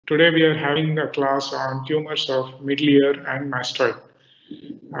Today we are having a class on tumors of middle ear and mastoid.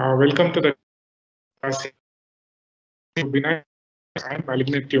 Welcome to the class of benign and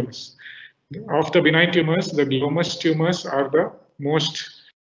malignant tumors. Of the benign tumors, the glomus tumors are the most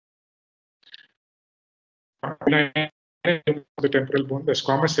benign tumor of the temporal bone. The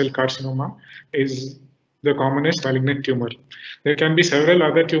squamous cell carcinoma is the commonest malignant tumor. There can be several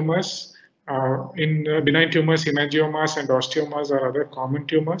other tumors. In benign tumors, hemangiomas and osteomas are other common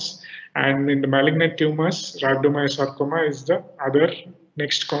tumors. And in the malignant tumors, rhabdomyosarcoma is the other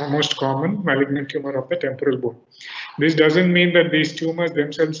most common malignant tumor of the temporal bone. This doesn't mean that these tumors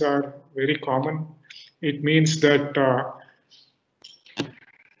themselves are very common. It means that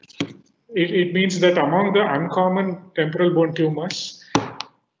it means that among the uncommon temporal bone tumors,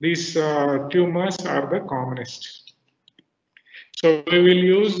 these tumors are the commonest. So we will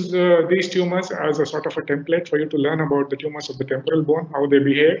use these tumors as a sort of a template for you to learn about the tumors of the temporal bone, how they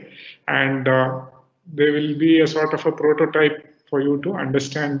behave, and they will be a sort of a prototype for you to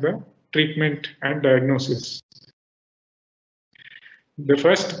understand the treatment and diagnosis. The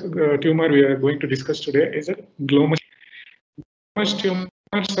first tumor we are going to discuss today is a glomus. Glomus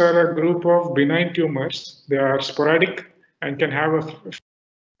tumors are a group of benign tumors. They are sporadic and can have a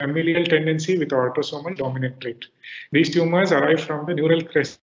familial tendency with autosomal dominant trait. These tumors arise from the neural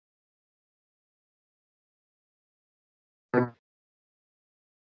crest.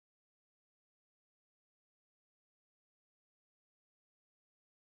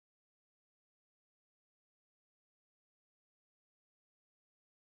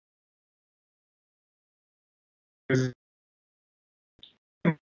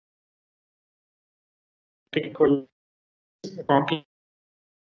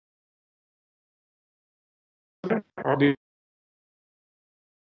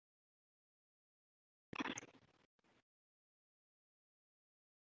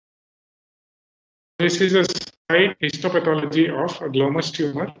 This is a slide histopathology of a glomus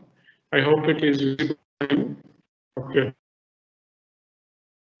tumor. I hope it is visible to you. Okay.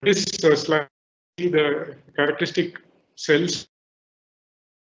 This slide is the characteristic cells,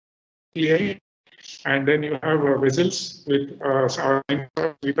 and then you have vessels with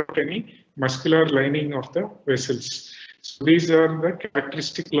without any muscular lining of the vessels. So these are the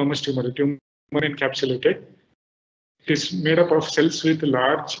characteristic glomus tumor. The tumor encapsulated. It is made up of cells with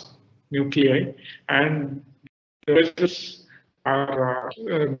large nuclei, and the vessels are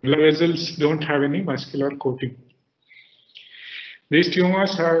blood vessels don't have any muscular coating. These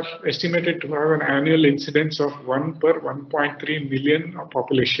tumors are estimated to have an annual incidence of 1 per 1.3 million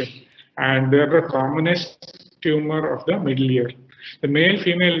population, and they are the commonest tumor of the middle ear. The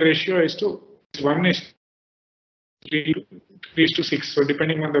male-female ratio is 1:3:6. So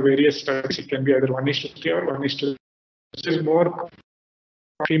depending on the various studies, it can be either 1:3 or 1:6. This is more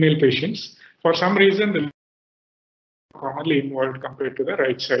female patients. For some reason, the commonly involved compared to the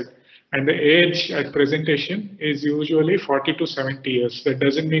right side. And the age at presentation is usually 40 to 70 years. That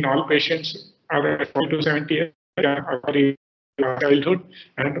doesn't mean all patients are at 40 to 70 years, are in childhood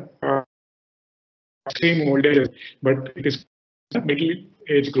and extreme old age, but it is the middle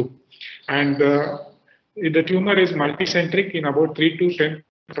age group. And the tumor is multicentric in about 3 to 10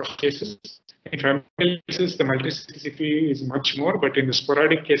 cases. In familial cases, the multicentricity is much more, but in the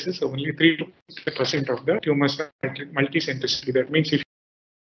sporadic cases, only 3 to 5% of the tumors are multicentricity. That means if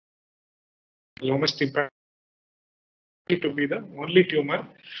glomus tympanic to be the only tumor,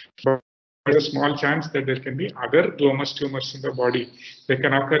 but there's a small chance that there can be other glomus tumors in the body. They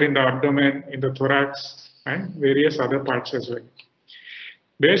can occur in the abdomen, in the thorax, and various other parts as well.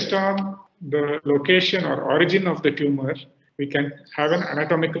 Based on the location or origin of the tumor, we can have an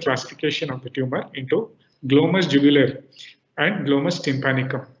anatomical classification of the tumor into glomus jugular and glomus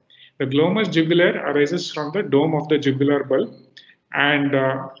tympanicum. The glomus jugular arises from the dome of the jugular bulb, and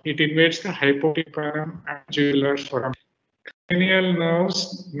it invades the hypotympanum and jugular foramen. Cranial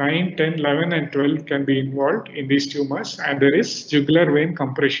nerves 9, 10, 11, and 12 can be involved in these tumors, and there is jugular vein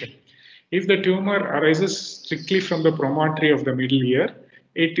compression. If the tumor arises strictly from the promontory of the middle ear,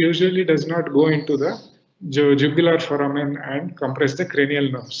 it usually does not go into the jugular foramen and compress the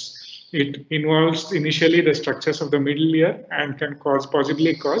cranial nerves. It involves initially the structures of the middle ear and can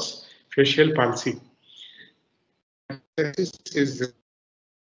possibly cause facial palsy.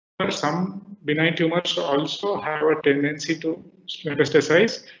 Some benign tumors also have a tendency to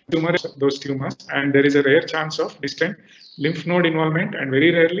metastasize those tumors, and there is a rare chance of distant lymph node involvement and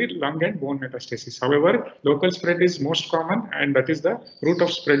very rarely lung and bone metastasis. However, local spread is most common, and that is the route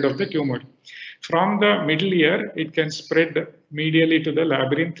of spread of the tumor. From the middle ear, it can spread medially to the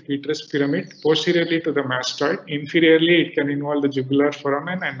labyrinth vitreous pyramid, posteriorly to the mastoid. Inferiorly, it can involve the jugular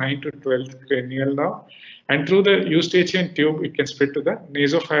foramen and 9 to 12th cranial nerve. And through the eustachian tube, it can spread to the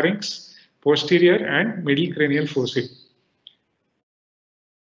nasopharynx, posterior and middle cranial foci.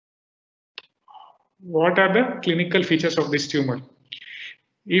 What are the clinical features of this tumor?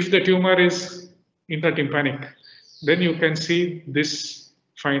 If the tumor is intratympanic, then you can see this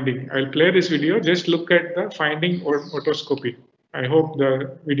finding. I'll play this video. Just look at the finding or otoscopy. I hope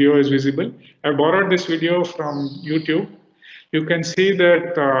the video is visible. I borrowed this video from YouTube. You can see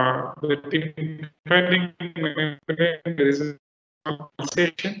that the tympanic membrane, there is a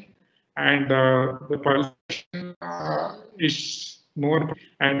pulsation, and the pulsation is more,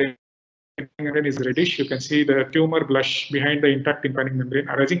 and is reddish. You can see the tumor blush behind the intact tympanic membrane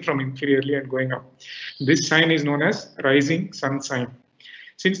arising from inferiorly and going up. This sign is known as rising sun sign.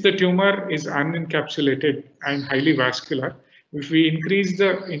 Since the tumor is unencapsulated and highly vascular, if we increase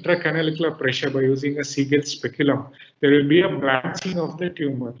the intracanalicula pressure by using a Seagal speculum, there will be a branching of the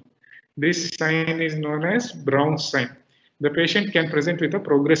tumor. This sign is known as Brown's sign. The patient can present with a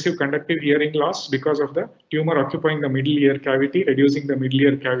progressive conductive hearing loss because of the tumor occupying the middle ear cavity, reducing the middle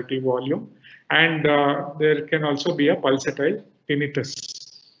ear cavity volume, and there can also be a pulsatile tinnitus.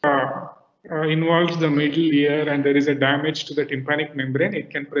 Involves the middle ear and there is a damage to the tympanic membrane.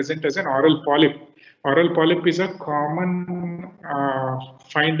 It can present as an oral polyp. Oral polyp is a common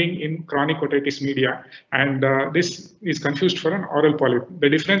finding in chronic otitis media, and this is confused for an oral polyp. The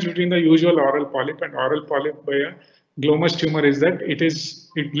difference between the usual oral polyp and oral polyp by a glomus tumor is that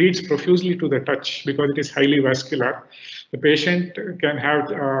it bleeds profusely to the touch because it is highly vascular. The patient can have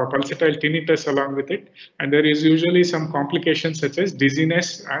pulsatile tinnitus along with it, and there is usually some complications such as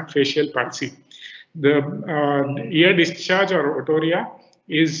dizziness and facial palsy. The ear discharge or otorrhea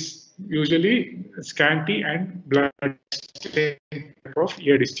is usually scanty and blood of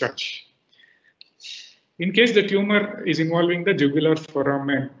ear discharge. In case the tumor is involving the jugular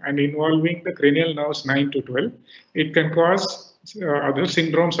foramen and involving the cranial nerves 9 to 12, it can cause other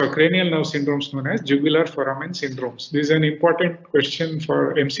syndromes or cranial nerve syndromes known as jugular foramen syndromes. This is an important question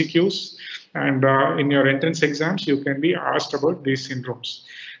for MCQs, and in your entrance exams, you can be asked about these syndromes.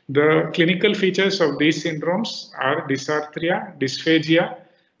 The clinical features of these syndromes are dysarthria, dysphagia,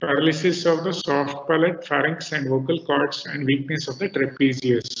 paralysis of the soft palate, pharynx and vocal cords, and weakness of the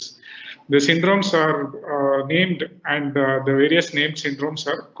trapezius. The syndromes are named, and the various named syndromes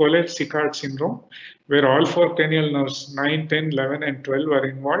are Kohler-Sicard syndrome, where all 4 cranial nerves 9, 10, 11, and 12 are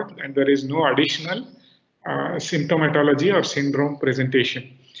involved, and there is no additional symptomatology or syndrome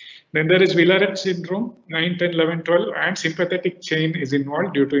presentation. Then there is Villarret syndrome, 9, 10, 11, 12, and sympathetic chain is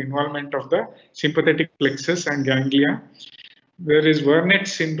involved due to involvement of the sympathetic plexus and ganglia. There is Wernicke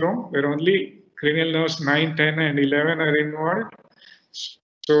syndrome, where only cranial nerves 9, 10, and 11 are involved.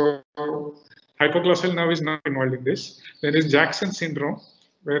 So hypoglossal nerve is not involved in this. There is Jackson syndrome,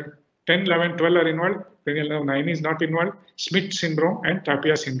 where 10, 11, 12 are involved. Cranial nerve 9 is not involved. Smith syndrome and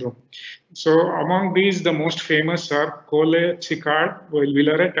Tapia syndrome. So among these, the most famous are Kohler-Sicard,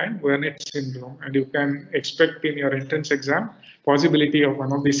 Villarret, and Wernicke syndrome. And you can expect in your entrance exam possibility of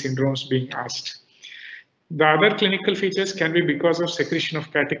one of these syndromes being asked. The other clinical features can be because of secretion of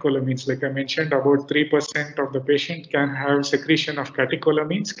catecholamines. Like I mentioned, about 3% of the patient can have secretion of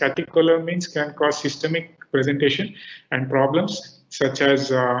catecholamines. Catecholamines can cause systemic presentation and problems such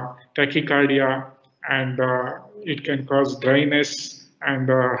as tachycardia, and it can cause dryness and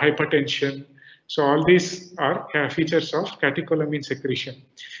hypertension. So all these are features of catecholamine secretion.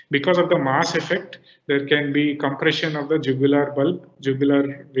 Because of the mass effect, there can be compression of the jugular bulb,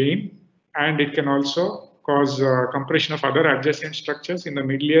 jugular vein, and it can also cause compression of other adjacent structures. In the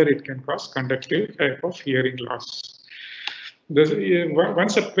middle ear, it can cause conductive type of hearing loss.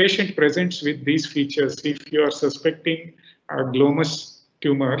 Once a patient presents with these features, if you are suspecting a glomus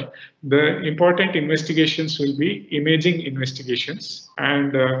tumor, the important investigations will be imaging investigations,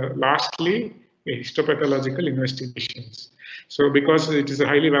 and lastly, histopathological investigations. So because it is a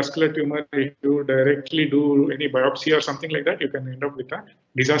highly vascular tumor, if you directly do any biopsy or something like that, you can end up with a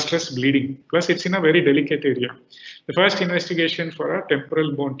disastrous bleeding. Plus, it's in a very delicate area. The first investigation for a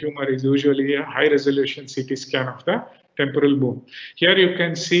temporal bone tumor is usually a high resolution CT scan of the temporal bone. Here you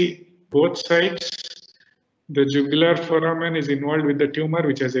can see both sides. The jugular foramen is involved with the tumor,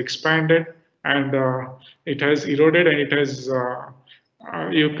 which has expanded, and it has eroded, and it has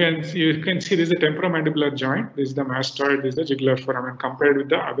you can see this is the temporomandibular joint, this is the mastoid, this is the jugular foramen. Compared with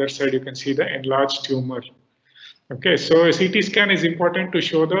the other side, you can see the enlarged tumor. Okay, so a CT scan is important to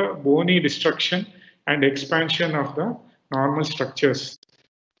show the bony destruction and expansion of the normal structures.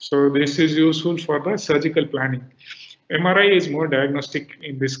 So this is useful for the surgical planning. MRI is more diagnostic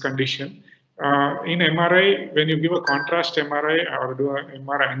in this condition. In MRI, when you give a contrast MRI or do a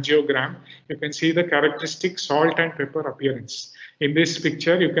MRI angiogram, you can see the characteristic salt and pepper appearance. In this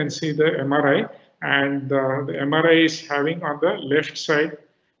picture, you can see the MRI, and the MRI is having on the left side,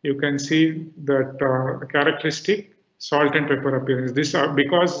 you can see that characteristic salt and pepper appearance. This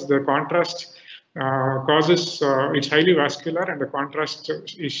because the contrast causes it's highly vascular, and the contrast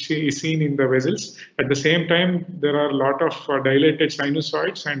is seen in the vessels. At the same time, there are a lot of dilated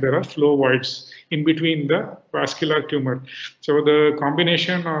sinusoids, and there are flow voids in between the vascular tumor. So the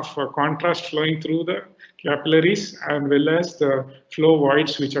combination of contrast flowing through the capillaries as well as the flow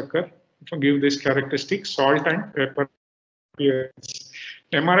voids which occur give this characteristic salt and pepper appearance.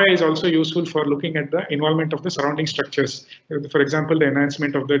 MRI is also useful for looking at the involvement of the surrounding structures. For example, the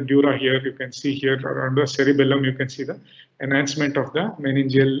enhancement of the dura here, you can see here around the cerebellum, you can see the enhancement of the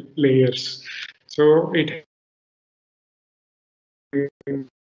meningeal layers. So it involve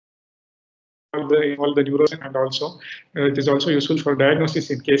the neurons, and also it is also useful for diagnosis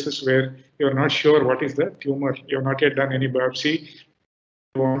in cases where you are not sure what is the tumor. You have not yet done any biopsy.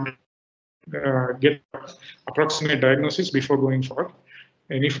 You want get approximate diagnosis before going for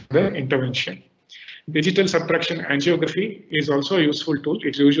any further intervention. Digital subtraction angiography is also a useful tool.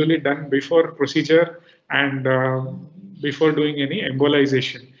 It's usually done before procedure and before doing any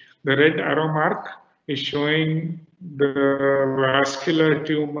embolization. The red arrow mark is showing the vascular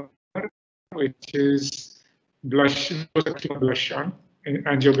tumor, which is blush on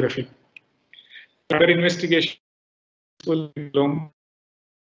angiography. Other investigation will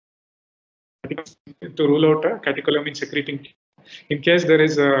to rule out a catecholamine secreting. In case there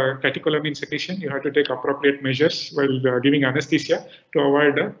is a catecholamine secretion, you have to take appropriate measures while giving anesthesia to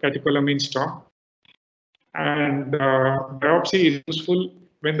avoid a catecholamine storm. And biopsy is useful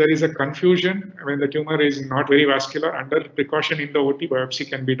when there is a confusion, when the tumor is not very vascular. Under precaution in the OT, biopsy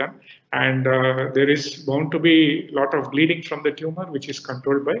can be done. And there is bound to be a lot of bleeding from the tumor, which is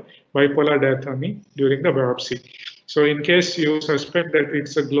controlled by bipolar diathermy during the biopsy. So in case you suspect that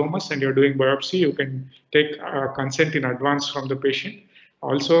it's a glomus and you're doing biopsy, you can take consent in advance from the patient.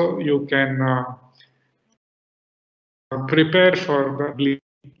 Also, you can prepare for the bleeding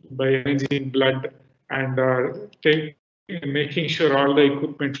by arranging blood and making sure all the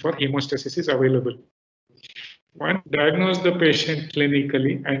equipment for hemostasis is available. Once you diagnose the patient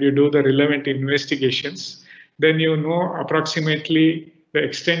clinically and you do the relevant investigations, then you know approximately the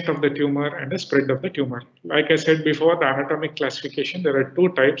extent of the tumor and the spread of the tumor. Like I said before, the anatomic classification, there are two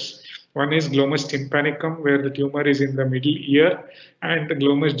types. One is glomus tympanicum, where the tumor is in the middle ear, and the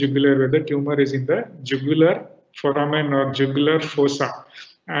glomus jugular, where the tumor is in the jugular foramen or jugular fossa.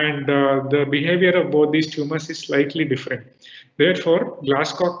 And the behavior of both these tumors is slightly different. Therefore,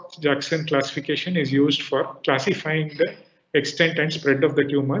 Glascock-Jackson classification is used for classifying the extent and spread of the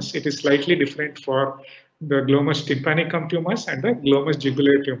tumors. It is slightly different for the glomus tympanicum tumors and the glomus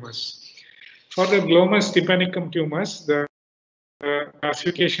jugular tumors. For the glomus tympanicum tumors, the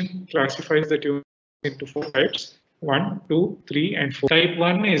classification classifies the tumors into 4 types: 1, 2, 3, and 4. Type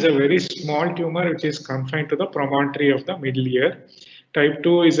 1 is a very small tumor which is confined to the promontory of the middle ear. Type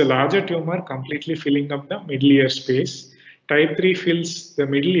 2 is a larger tumor completely filling up the middle ear space. Type 3 fills the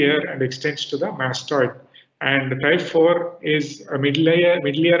middle ear and extends to the mastoid. And type 4 is a middle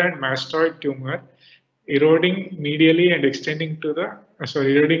ear and mastoid tumor eroding medially and extending to the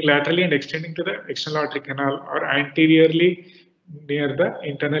eroding laterally and extending to the external aortic canal or anteriorly near the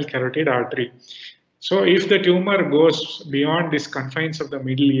internal carotid artery. So if the tumor goes beyond these confines of the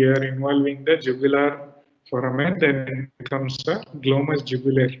middle ear involving the jugular foramen, then it becomes a glomus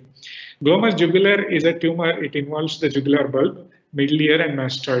jugular. Glomus jugular is a tumor. It involves the jugular bulb, middle ear, and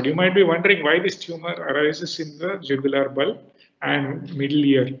mastoid. You might be wondering why this tumor arises in the jugular bulb and middle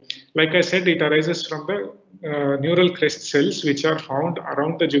ear. Like I said, it arises from the neural crest cells which are found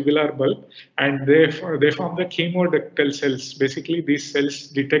around the jugular bulb, and they form the chemoductal cells. Basically, these cells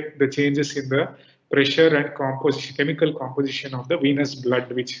detect the changes in the pressure and chemical composition of the venous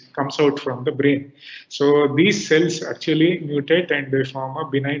blood which comes out from the brain. So these cells actually mutate and they form a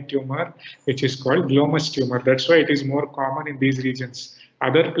benign tumor which is called glomus tumor. That's why it is more common in these regions.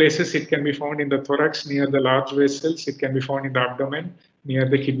 Other places it can be found in the thorax near the large vessels. It can be found in the abdomen near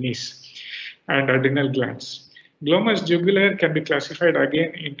the kidneys and adrenal glands. Glomus jugular can be classified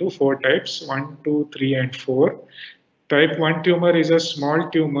again into 4 types: 1, 2, 3, and 4. Type 1 tumor is a small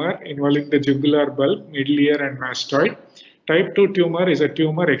tumor involving the jugular bulb, middle ear, and mastoid. Type 2 tumor is a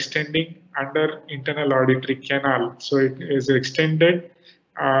tumor extending under internal auditory canal. So it is extended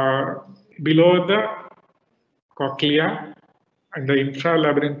below the cochlea and the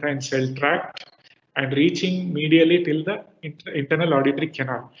infralabyrinthine cell tract and reaching medially till the internal auditory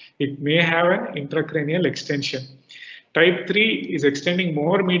canal. It may have an intracranial extension. Type 3 is extending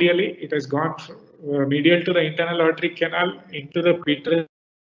more medially. It has gone medial to the internal auditory canal into the petrous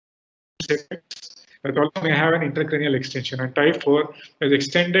apex. That also may have an intracranial extension. And type 4 is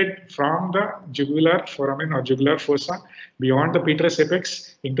extended from the jugular foramen or jugular fossa beyond the petrous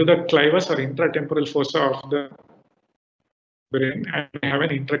apex into the clivus or intratemporal fossa of the brain and have an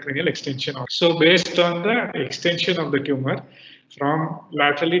intracranial extension. So based on the extension of the tumor from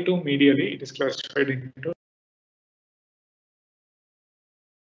laterally to medially, it is classified into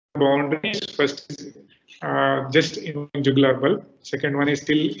boundaries. First is just in jugular bulb. Second one is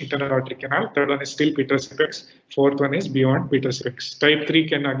still internal auditory canal. Third one is still petrous apex. Fourth one is beyond petrous apex. Type 3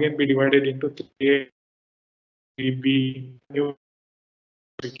 can again be divided into 3A, 3B,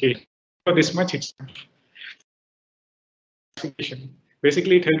 3K. For this much, it's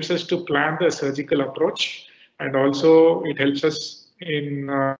basically it helps us to plan the surgical approach, and also it helps us in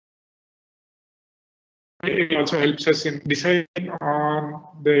deciding on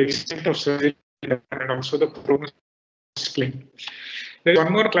the extent of surgery and also the prognosis. There is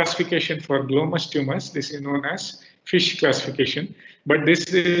one more classification for glomus tumors. This is known as fish classification, but this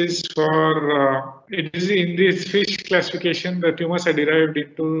is for it is in this fish classification the tumors are derived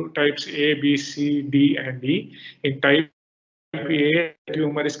into types A, B, C, D, and E. In type A,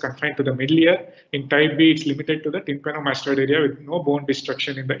 tumor is confined to the middle ear. In type B, it's limited to the tympanomastoid area with no bone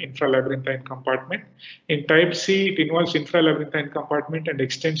destruction in the infralabyrinthine compartment. In type C, it involves infralabyrinthine compartment and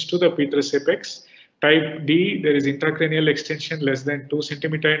extends to the petrous apex. Type D, there is intracranial extension less than 2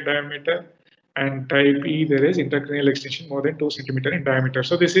 cm in diameter. And type E, there is intracranial extension more than 2 cm in diameter.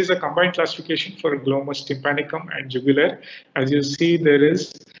 So this is a combined classification for glomus tympanicum and jugular. As you see, there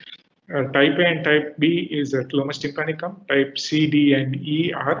is type A and type B is glomus tympanicum. Type C, D, and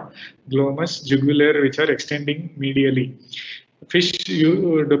E are glomus jugular, which are extending medially.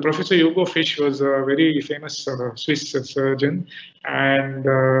 The Professor Hugo Fish was a very famous Swiss surgeon, and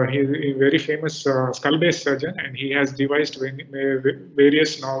he's a very famous skull-based surgeon, and he has devised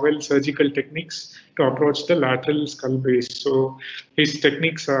various novel surgical techniques to approach the lateral skull base. So his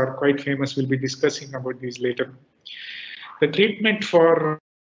techniques are quite famous. We'll be discussing about these later. The treatment for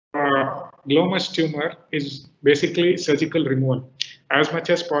glomus tumor is basically surgical removal. As much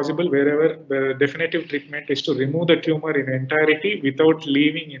as possible, wherever the definitive treatment is to remove the tumor in entirety without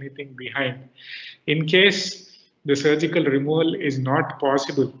leaving anything behind. In case the surgical removal is not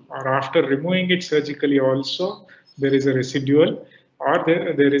possible, or after removing it surgically also there is a residual, or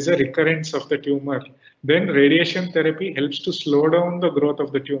there is a recurrence of the tumor, then radiation therapy helps to slow down the growth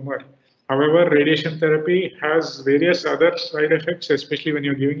of the tumor. However, radiation therapy has various other side effects, especially when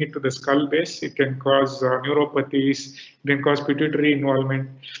you're giving it to the skull base. It can cause neuropathies, it can cause pituitary involvement.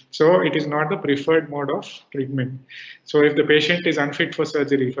 So it is not the preferred mode of treatment. So if the patient is unfit for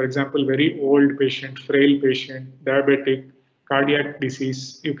surgery, for example, very old patient, frail patient, diabetic, cardiac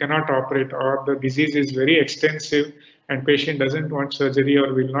disease, you cannot operate, or the disease is very extensive and patient doesn't want surgery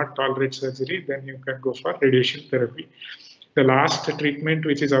or will not tolerate surgery, then you can go for radiation therapy. The last treatment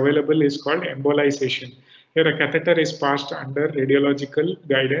which is available is called embolization. Here a catheter is passed under radiological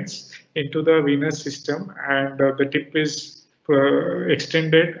guidance into the venous system, and the tip is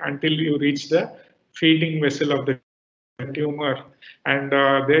extended until you reach the feeding vessel of the tumor, and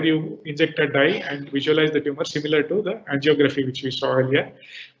there you inject a dye and visualize the tumor similar to the angiography which we saw earlier.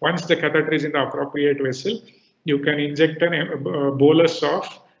 Once the catheter is in the appropriate vessel, you can inject a bolus of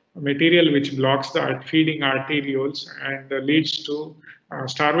material which blocks the feeding arterioles and leads to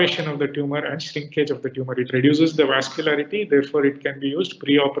starvation of the tumor and shrinkage of the tumor. It reduces the vascularity, therefore it can be used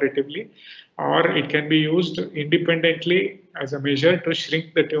preoperatively, or it can be used independently as a measure to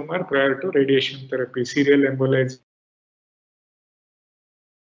shrink the tumor prior to radiation therapy, serial embolization.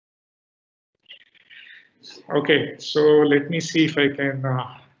 Okay, so let me see if I can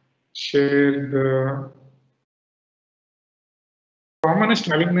share the commonest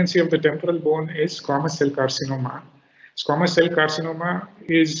malignancy of the temporal bone is squamous cell carcinoma. Squamous cell carcinoma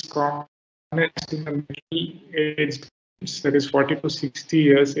is commonest in the middle age, that is 40 to 60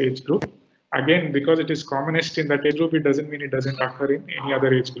 years age group. Again, because it is commonest in that age group, it doesn't mean it doesn't occur in any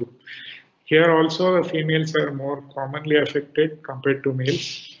other age group. Here also, the females are more commonly affected compared to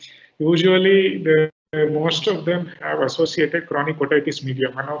males. Usually, most of them have associated chronic otitis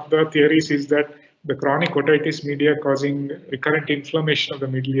media. One of the theories is that the chronic otitis media causing recurrent inflammation of the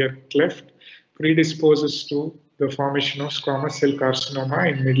middle ear cleft predisposes to the formation of squamous cell carcinoma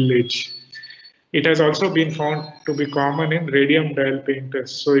in middle age. It has also been found to be common in radium dial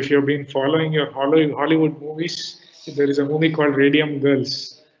painters. So if you've been following your Hollywood movies, there is a movie called Radium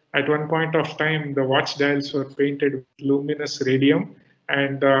Girls. At one point of time, the watch dials were painted with luminous radium,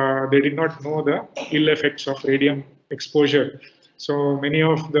 and they did not know the ill effects of radium exposure. So many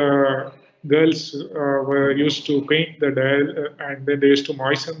of the girls were used to paint the dial, and then they used to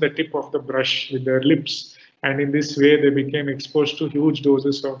moisten the tip of the brush with their lips. And in this way, they became exposed to huge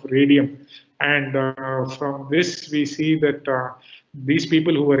doses of radium. And from this, we see that these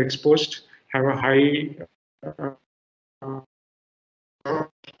people who were exposed have a high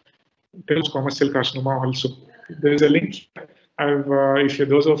squamous cell carcinoma also. There is a link. If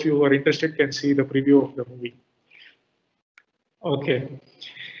those of you who are interested can see the preview of the movie. Okay.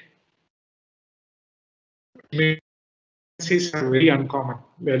 Malignancies are very uncommon.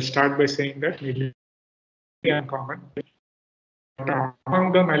 We'll start by saying that very uncommon.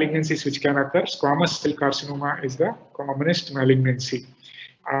 Among the malignancies which can occur, squamous cell carcinoma is the commonest malignancy.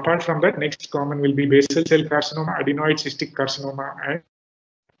 Apart from that, next common will be basal cell carcinoma, adenoid cystic carcinoma, and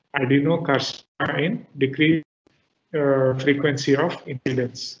adenocarcinoma in decreased frequency of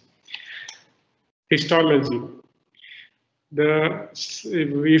incidence. Histology.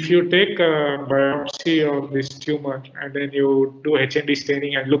 If you take a biopsy of this tumor and then you do HND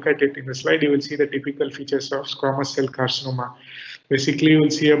staining and look at it in the slide, you will see the typical features of squamous cell carcinoma. Basically, you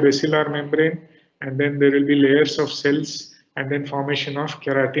will see a basilar membrane, and then there will be layers of cells, and then formation of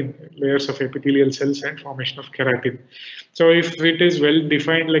keratin, layers of epithelial cells and formation of keratin. So if it is well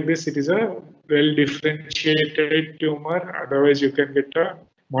defined like this, it is a well differentiated tumor. Otherwise, you can get a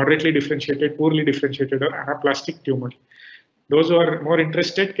moderately differentiated, poorly differentiated, or anaplastic tumor. Those who are more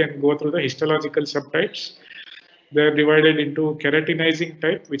interested can go through the histological subtypes. They are divided into keratinizing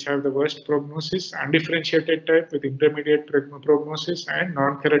type, which have the worst prognosis, undifferentiated type with intermediate prognosis, and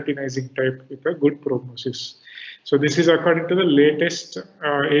non-keratinizing type with a good prognosis. So this is according to the latest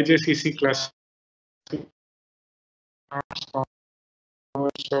AJCC class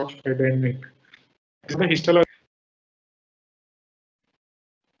of head and neck. The histology.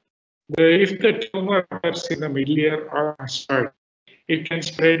 If the tumor occurs in the middle ear or mastoid, it can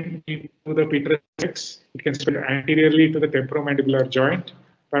spread into the peterex. It can spread anteriorly to the temporomandibular joint,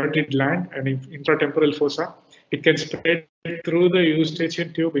 parotid gland, and intratemporal fossa. It can spread through the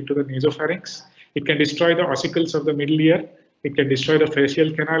eustachian tube into the nasopharynx. It can destroy the ossicles of the middle ear. It can destroy the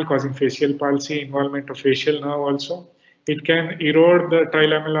facial canal, causing facial palsy, involvement of facial nerve also. It can erode the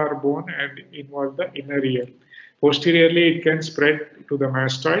trilamellar bone and involve the inner ear. Posteriorly, it can spread to the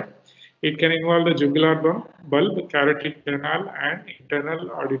mastoid. It can involve the jugular bulb, carotid canal, and internal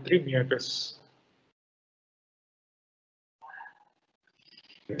auditory meatus.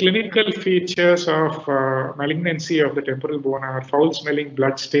 The clinical features of malignancy of the temporal bone are foul-smelling,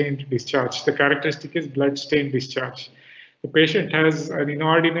 blood-stained discharge. The characteristic is blood-stained discharge. The patient has an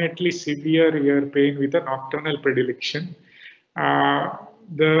inordinately severe ear pain with a nocturnal predilection.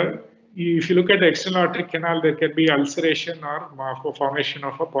 If you look at the external aortic canal, there can be ulceration or formation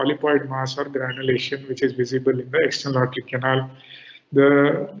of a polypoid mass or granulation, which is visible in the external aortic canal.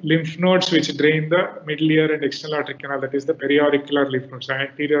 The lymph nodes which drain the middle ear and external aortic canal, that is the periauricular lymph nodes,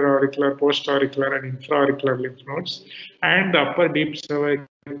 anterior auricular, post-auricular, and infra-auricular lymph nodes, and the upper deep cervical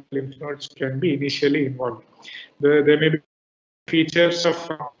lymph nodes can be initially involved. There may be features of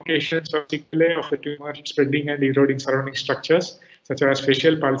complications of sequelae of the tumor spreading and eroding surrounding structures, such as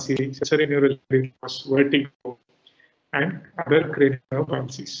facial palsy, sensorineural loss, vertigo, and other cranial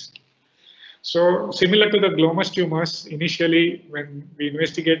palsies. So, similar to the glomus tumors, initially when we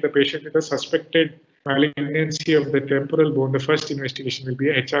investigate the patient with a suspected malignancy of the temporal bone, the first investigation will be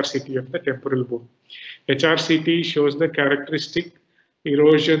a HRCT of the temporal bone. HRCT shows the characteristic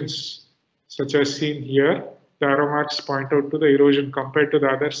erosions, such as seen here. The arrow marks point out to the erosion. Compared to the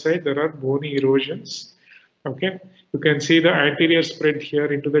other side, there are bony erosions. Okay, you can see the anterior spread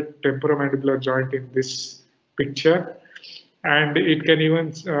here into the temporomandibular joint in this picture, and it can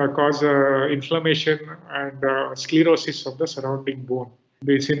even cause inflammation and sclerosis of the surrounding bone.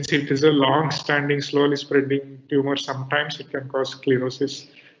 Since it is a long-standing, slowly spreading tumor, sometimes it can cause sclerosis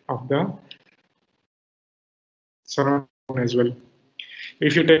of the surrounding bone as well.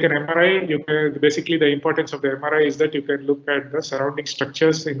 If you take an MRI, basically the importance of the MRI is that you can look at the surrounding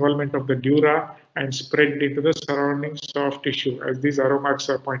structures, involvement of the dura, and spread into the surrounding soft tissue. As these arrow marks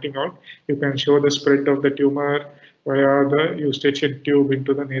are pointing out, you can show the spread of the tumor via the eustachian tube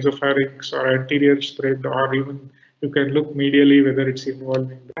into the nasopharynx or anterior spread, or even you can look medially whether it's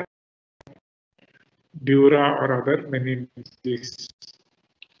involved in the dura or other meninges.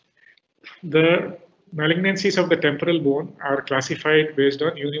 The malignancies of the temporal bone are classified based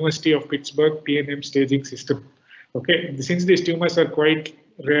on University of Pittsburgh PNM staging system. Okay, since these tumors are quite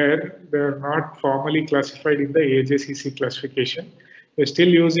rare, they are not formally classified in the AJCC classification. We're still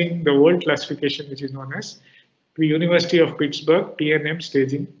using the old classification, which is known as the University of Pittsburgh TNM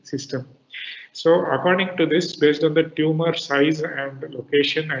staging system. So according to this, based on the tumor size and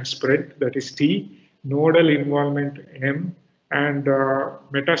location and spread, that is T, nodal involvement M, and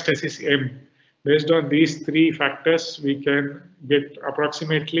metastasis M. Based on these three factors, we can get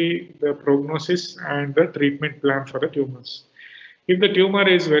approximately the prognosis and the treatment plan for the tumors. If the tumor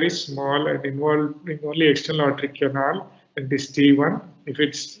is very small and involving only external aortic canal, it is T1. If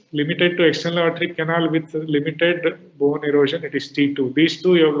it's limited to external aortic canal with limited bone erosion, it is T2. These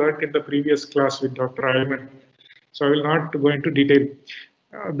two you have learned in the previous class with Dr. Ivan. So I will not go into detail.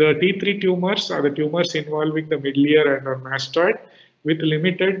 The T3 tumors are the tumors involving the middle ear and or mastoid with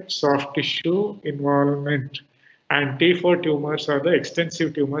limited soft tissue involvement. And T4 tumors are the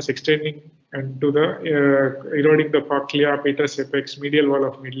extensive tumors extending into the eroding the cochlea, petrous apex, medial wall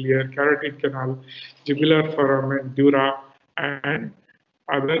of middle ear, carotid canal, jugular foramen, dura, and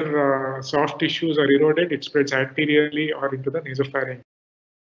other soft tissues are eroded. It spreads anteriorly or into the nasopharynx.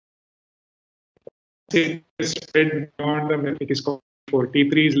 It is spread beyond the, it is called T4.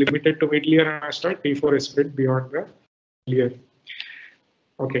 T3 is limited to middle ear and mastoid. T4 is spread beyond the middle ear.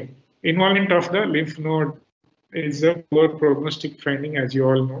 Okay. Involvement of the lymph node is a poor prognostic finding, as you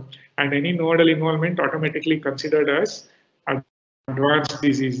all know, and any nodal involvement automatically considered as advanced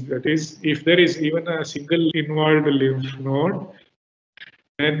disease. That is, if there is even a single involved lymph node,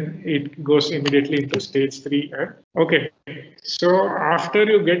 then it goes immediately into stage 3. Okay, so after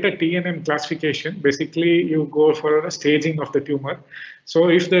you get a TNM classification, basically you go for a staging of the tumor. So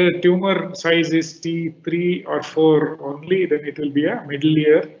if the tumor size is T3 or 4 only, then it will be a middle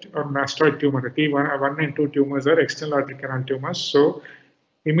ear or mastoid tumor. T1 1 and 2 tumors are external aortic canal tumors. So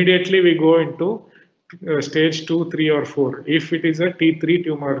immediately we go into stage 2, 3, or 4. If it is a T3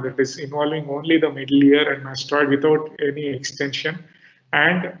 tumor that is involving only the middle ear and mastoid without any extension,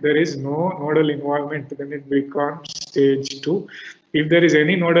 and there is no nodal involvement, then it becomes stage 2. If there is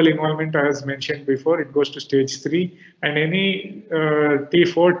any nodal involvement, as mentioned before, it goes to stage 3. And any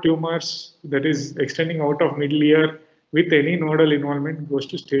T4 tumors that is extending out of middle ear with any nodal involvement goes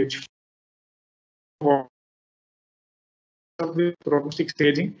to stage 4. Of the prognostic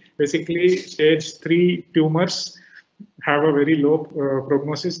staging, basically stage 3 tumors have a very low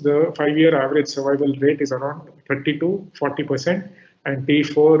prognosis. The 5-year average survival rate is around 30 to 40%. And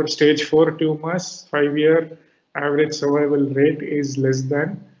T4 stage 4 tumors, 5-year average survival rate is less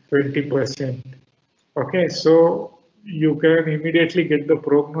than 20%. Okay, so you can immediately get the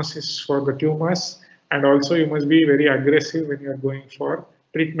prognosis for the tumors, and also you must be very aggressive when you are going for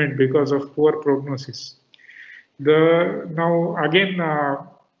treatment because of poor prognosis. Now again,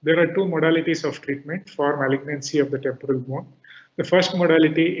 there are two modalities of treatment for malignancy of the temporal bone. The first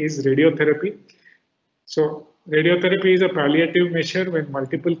modality is radiotherapy. So radiotherapy is a palliative measure when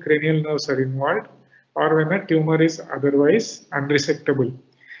multiple cranial nerves are involved or when a tumor is otherwise unresectable.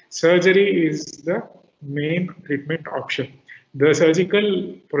 Surgery is the main treatment option. The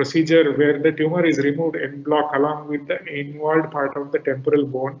surgical procedure where the tumor is removed en bloc along with the involved part of the temporal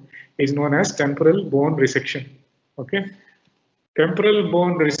bone is known as temporal bone resection. Okay. Temporal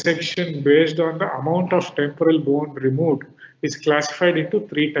bone resection based on the amount of temporal bone removed is classified into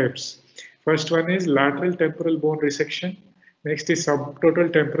 3 types. First one is lateral temporal bone resection. Next is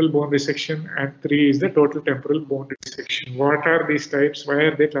subtotal temporal bone resection, and 3 is the total temporal bone resection. What are these types? Why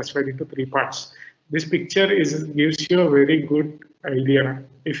are they classified into 3 parts? This picture gives you a very good idea.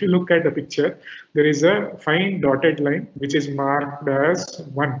 If you look at the picture, there is a fine dotted line which is marked as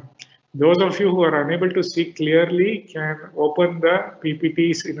 1. Those of you who are unable to see clearly can open the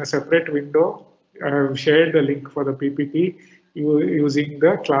PPTs in a separate window. I have shared the link for the PPT using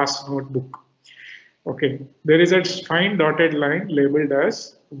the class notebook. Okay, there is a fine dotted line labeled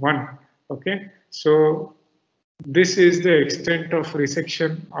as 1. Okay, so this is the extent of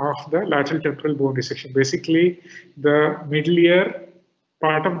resection of the lateral temporal bone resection. Basically, the middle ear,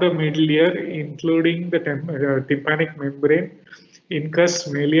 part of the middle ear, including the tympanic membrane, incus,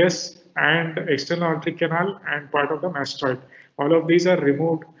 malleus, and external aortic canal, and part of the mastoid. All of these are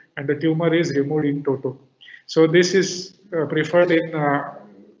removed, and the tumor is removed in toto. So this is preferred in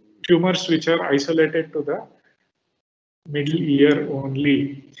tumors which are isolated to the middle ear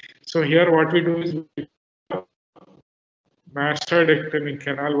only. So here what we do is mastoidectomy,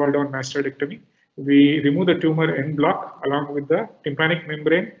 canal wall down mastoidectomy. We remove the tumor en bloc along with the tympanic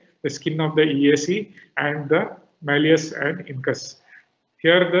membrane, the skin of the EAC, and the malleus and incus.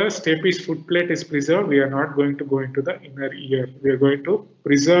 Here the stapes footplate is preserved. We are not going to go into the inner ear. We are going to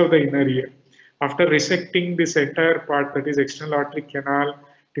preserve the inner ear. After resecting this entire part, that is external aortic canal,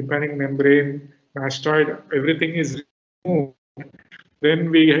 tympanic membrane, mastoid, everything is removed.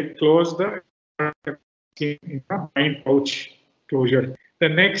 Then we close the skin in the hind pouch closure. The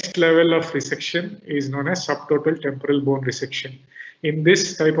next level of resection is known as subtotal temporal bone resection. In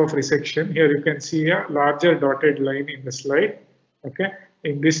this type of resection, here you can see a larger dotted line in the slide. Okay,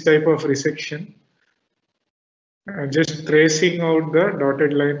 in this type of resection, just tracing out the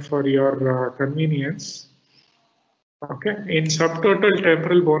dotted line for your convenience. Okay, in subtotal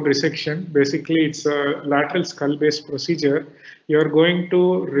temporal bone resection, basically it's a lateral skull-based procedure. You're going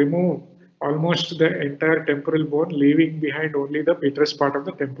to remove almost the entire temporal bone, leaving behind only the petrous part of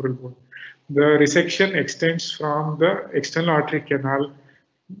the temporal bone. The resection extends from the external auditory canal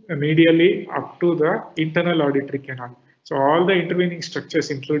medially up to the internal auditory canal. So all the intervening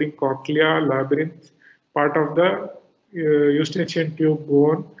structures, including cochlea, labyrinth, part of the eustachian tube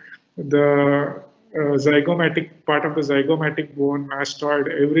bone, the zygomatic part of the zygomatic bone, mastoid,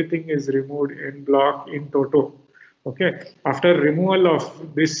 everything is removed in block in toto. Okay. After removal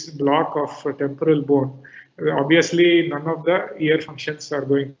of this block of temporal bone, obviously none of the ear functions are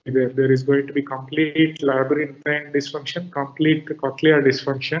going to be there. There is going to be complete labyrinthine dysfunction, complete cochlear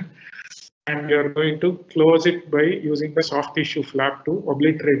dysfunction, and we are going to close it by using the soft tissue flap to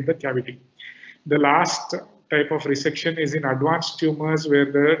obliterate the cavity. The last type of resection is in advanced tumors where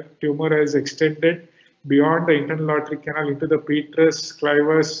the tumor has extended beyond the internal auditory canal into the petrous,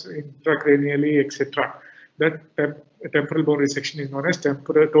 clivus, intracranially, etc. That temporal bone resection is known as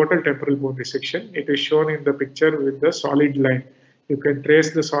total temporal bone resection. It is shown in the picture with the solid line. You can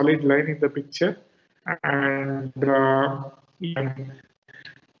trace the solid line in the picture, and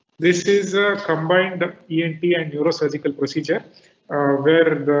this is a combined ENT and neurosurgical procedure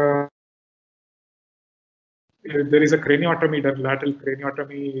where there is a craniotomy done, lateral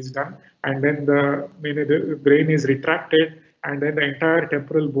craniotomy is done, and then the brain is retracted, and then the entire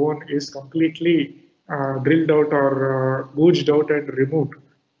temporal bone is completely drilled out or gouged out and removed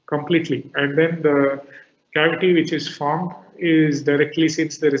completely. And then the cavity which is formed is directly,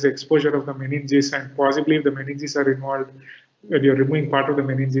 since there is exposure of the meninges, and possibly if the meninges are involved, when you're removing part of the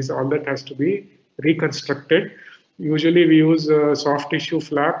meninges, all that has to be reconstructed. Usually we use a soft tissue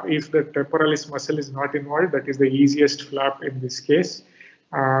flap. If the temporalis muscle is not involved, that is the easiest flap in this case.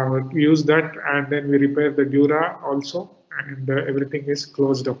 We use that, and then we repair the dura also, and everything is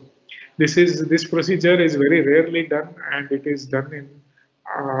closed up. This procedure is very rarely done, and it is done in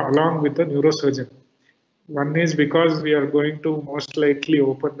along with the neurosurgeon. One is because we are going to most likely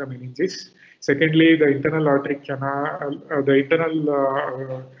open the meninges. Secondly, the internal auditory canal, the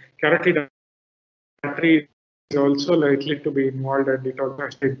internal carotid artery is also likely to be involved, and it also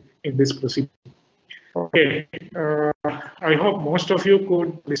has been in this procedure. Okay, I hope most of you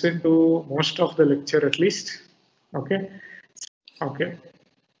could listen to most of the lecture at least. Okay, okay.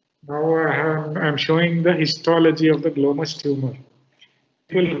 Now I'm showing the histology of the glomus tumor.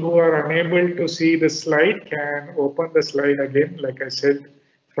 People who are unable to see the slide can open the slide again, like I said,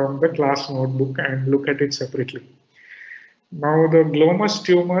 from the class notebook and look at it separately. Now the glomus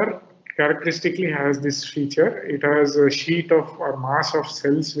tumor characteristically has this feature. It has a sheet of or mass of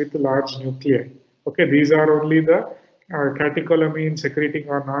cells with large nuclei. Okay, these are only the catecholamine secreting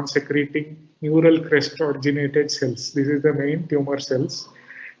or non-secreting neural crest originated cells. This is the main tumor cells.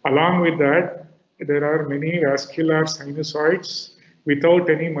 Along with that, there are many vascular sinusoids without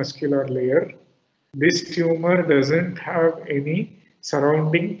any muscular layer. This tumor doesn't have any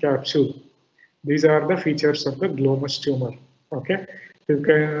surrounding capsule. These are the features of the glomus tumor. Okay, you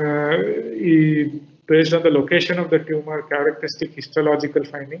can based on the location of the tumor, characteristic histological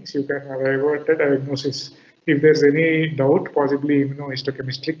findings, you can arrive at a diagnosis. If there's any doubt, possibly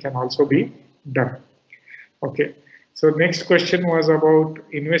immunohistochemistry can also be done. Okay, so next question was about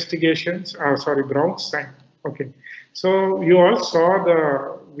investigations. Brown's sign. Okay, so you all saw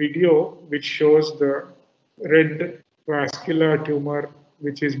the video which shows the red vascular tumor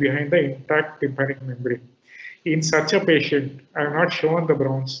which is behind the intact tympanic membrane. In such a patient, I have not shown the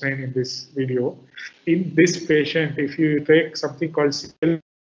Brown's sign in this video. In this patient, if you take something called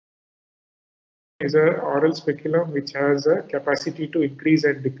is an oral speculum which has a capacity to increase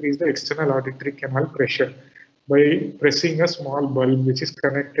and decrease the external auditory canal pressure by pressing a small bulb which is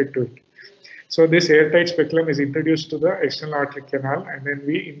connected to it. So this airtight speculum is introduced to the external auditory canal, and then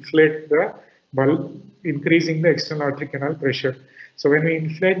we inflate the bulb, increasing the external auditory canal pressure. So when we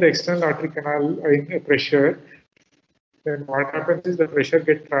inflate the external auditory canal pressure, then what happens is the pressure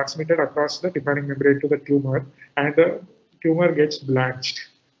gets transmitted across the tympanic membrane to the tumor, and the tumor gets blanched.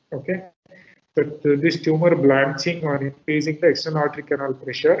 Okay. But this tumor blanching or increasing the external auditory canal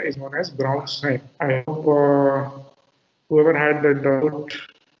pressure is known as Brown's sign. I hope whoever had the doubt,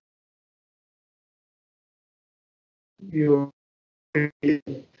 you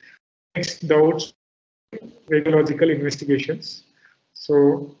Next, doubts, radiological investigations.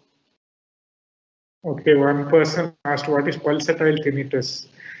 So, okay, one person asked what is pulsatile tinnitus.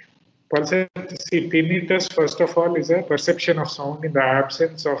 See, tinnitus, first of all, is a perception of sound in the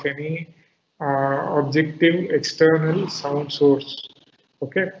absence of any objective external sound source.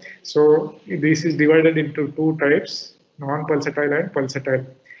 Okay, so this is divided into two types, non-pulsatile and pulsatile.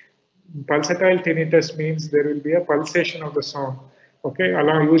 Pulsatile tinnitus means there will be a pulsation of the sound, okay,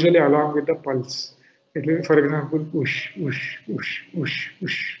 usually along with the pulse. It will, for example, whoosh, whoosh, whoosh, whoosh,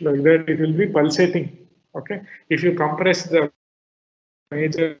 whoosh, like that, it will be pulsating. Okay, if you compress the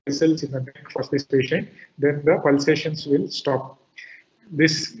major vessels in the neck for this patient, then the pulsations will stop.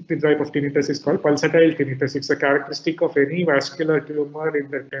 This type of tinnitus is called pulsatile tinnitus. It's a characteristic of any vascular tumor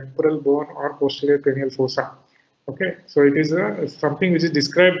in the temporal bone or posterior cranial fossa. Okay, so it is something which is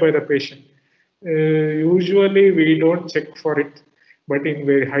described by the patient. Usually we don't check for it, but in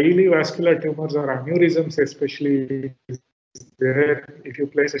very highly vascular tumors or aneurysms especially, there, if you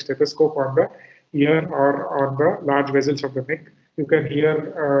place a stethoscope on the ear or on the large vessels of the neck, you can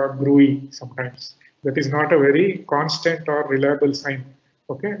hear bruit sometimes. That is not a very constant or reliable sign.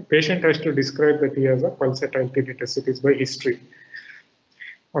 Okay, patient has to describe that he has a pulsatile tinnitus. It is by history.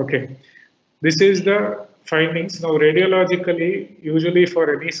 Okay, this is the findings. Now, radiologically, usually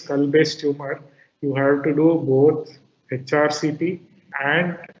for any skull-based tumor, you have to do both HRCT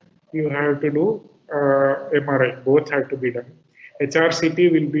and you have to do MRI. Both have to be done.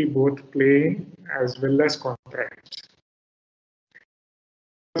 HRCT will be both plain as well as contrast.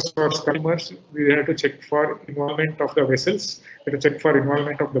 For skull tumors, we have to check for involvement of the vessels, we have to check for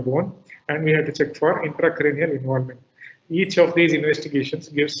involvement of the bone, and we have to check for intracranial involvement. Each of these investigations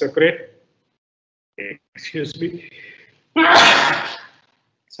gives separate, excuse me,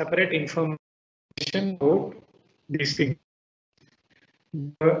 separate information about these things.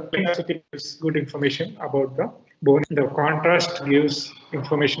 The HRCT gives good information about the bone. The contrast gives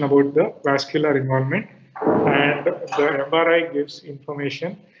information about the vascular involvement, and the MRI gives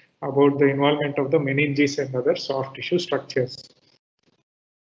information about the involvement of the meninges and other soft tissue structures.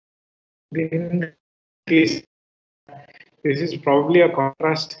 In this is probably a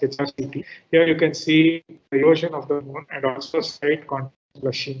contrast HRCT. Here you can see the erosion of the bone and also slight contrast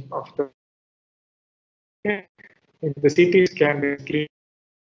blushing of the. In the CT scan, there is clear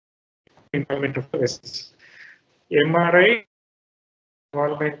involvement of the vessels. MRI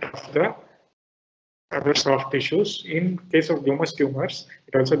involvement of the other soft tissues. In case of glomus tumors,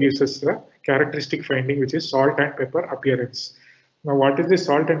 it also gives us the characteristic finding, which is salt and pepper appearance. Now, what is the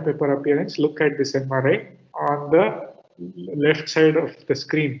salt and pepper appearance? Look at this MRI on the left side of the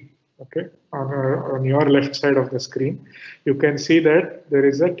screen. Okay, on your left side of the screen, you can see that there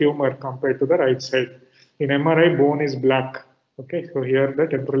is a tumor compared to the right side. In MRI, bone is black. Okay, so here the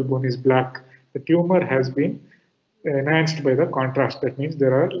temporal bone is black. The tumor has been enhanced by the contrast. That means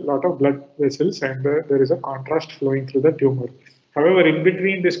there are a lot of blood vessels and there is a contrast flowing through the tumor. However, in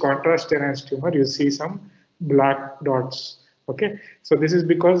between this contrast enhanced tumor, you see some black dots. Okay, so this is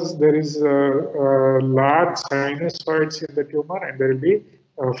because there is large sinusoids in the tumor and there will be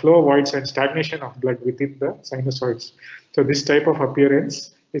flow voids and stagnation of blood within the sinusoids. So this type of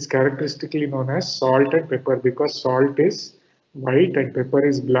appearance is characteristically known as salt and pepper because salt is white and pepper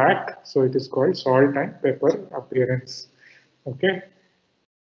is black, so it is called salt and pepper appearance. Okay.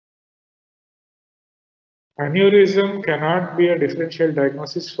 Aneurysm cannot be a differential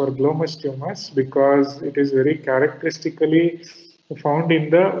diagnosis for glomus tumors because it is very characteristically found in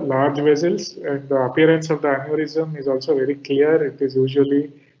the large vessels, and the appearance of the aneurysm is also very clear. It is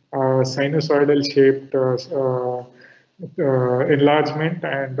usually sinusoidal shaped enlargement,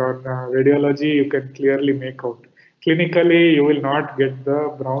 and on radiology you can clearly make out. Clinically, you will not get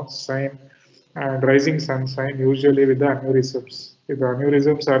the brown sign and rising sun sign usually with the aneurysms. If the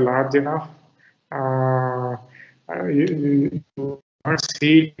aneurysms are large enough, you not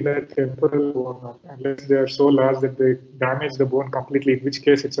see the temporal bone unless they are so large that they damage the bone completely, in which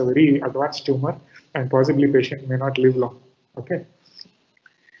case it's a very advanced tumor and possibly patient may not live long. Okay.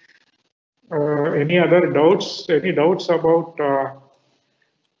 Any other doubts? Any doubts about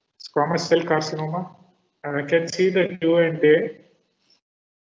squamous cell carcinoma? I can see the Q&A.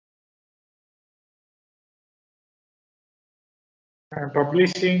 I'm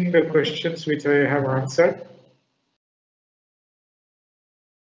publishing the questions which I have answered.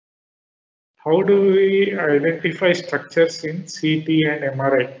 How do we identify structures in CT and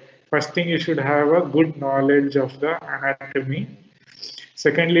MRI? First thing, you should have a good knowledge of the anatomy.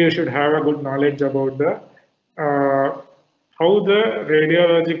 Secondly, you should have a good knowledge about the how the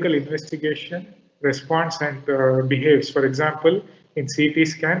radiological investigation responds and behaves. For example, in CT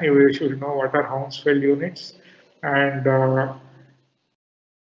scan, you should know what are Hounsfield units, and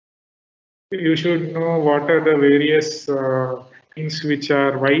you should know what are the various things which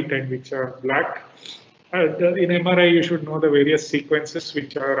are white and which are black. In MRI, you should know the various sequences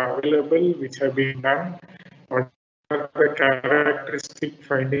which are available, which have been done, what are the characteristic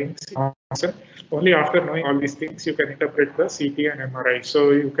findings. Only after knowing all these things, you can interpret the CT and MRI.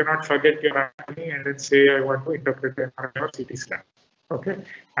 So you cannot forget your anatomy and then say, I want to interpret MRI or CT scan. Okay,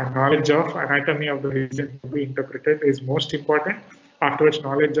 and knowledge of anatomy of the region to be interpreted is most important. Afterwards,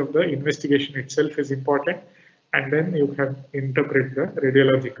 knowledge of the investigation itself is important, and then you can interpret the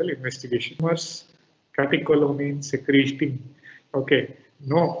radiological investigation. Tumors, catecholamine secreting. Okay,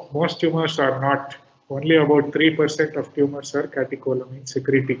 no, most tumors are not. Only about 3% of tumors are catecholamine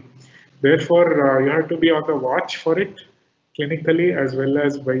secreting. Therefore, you have to be on the watch for it clinically as well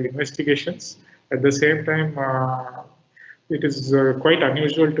as by investigations. At the same time, it is quite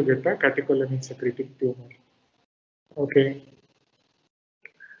unusual to get a catecholamine secreting tumor. Okay.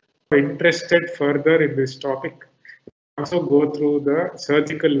 Interested further in this topic, also go through the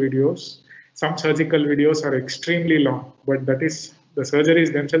surgical videos. Some surgical videos are extremely long, but that is the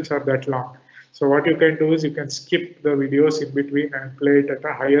surgeries themselves are that long. So what you can do is you can skip the videos in between and play it at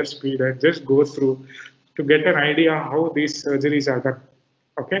a higher speed and just go through to get an idea how these surgeries are done.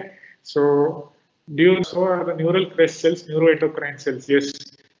 Okay, so do you know are the neural crest cells, neuroendocrine cells?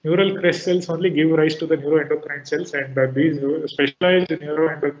 Yes, neural crest cells only give rise to the neuroendocrine cells, and these specialized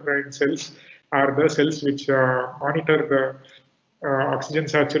neuroendocrine cells are the cells which monitor the oxygen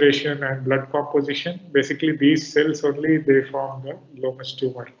saturation and blood composition. Basically, these cells only they form the glomus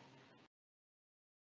tumor.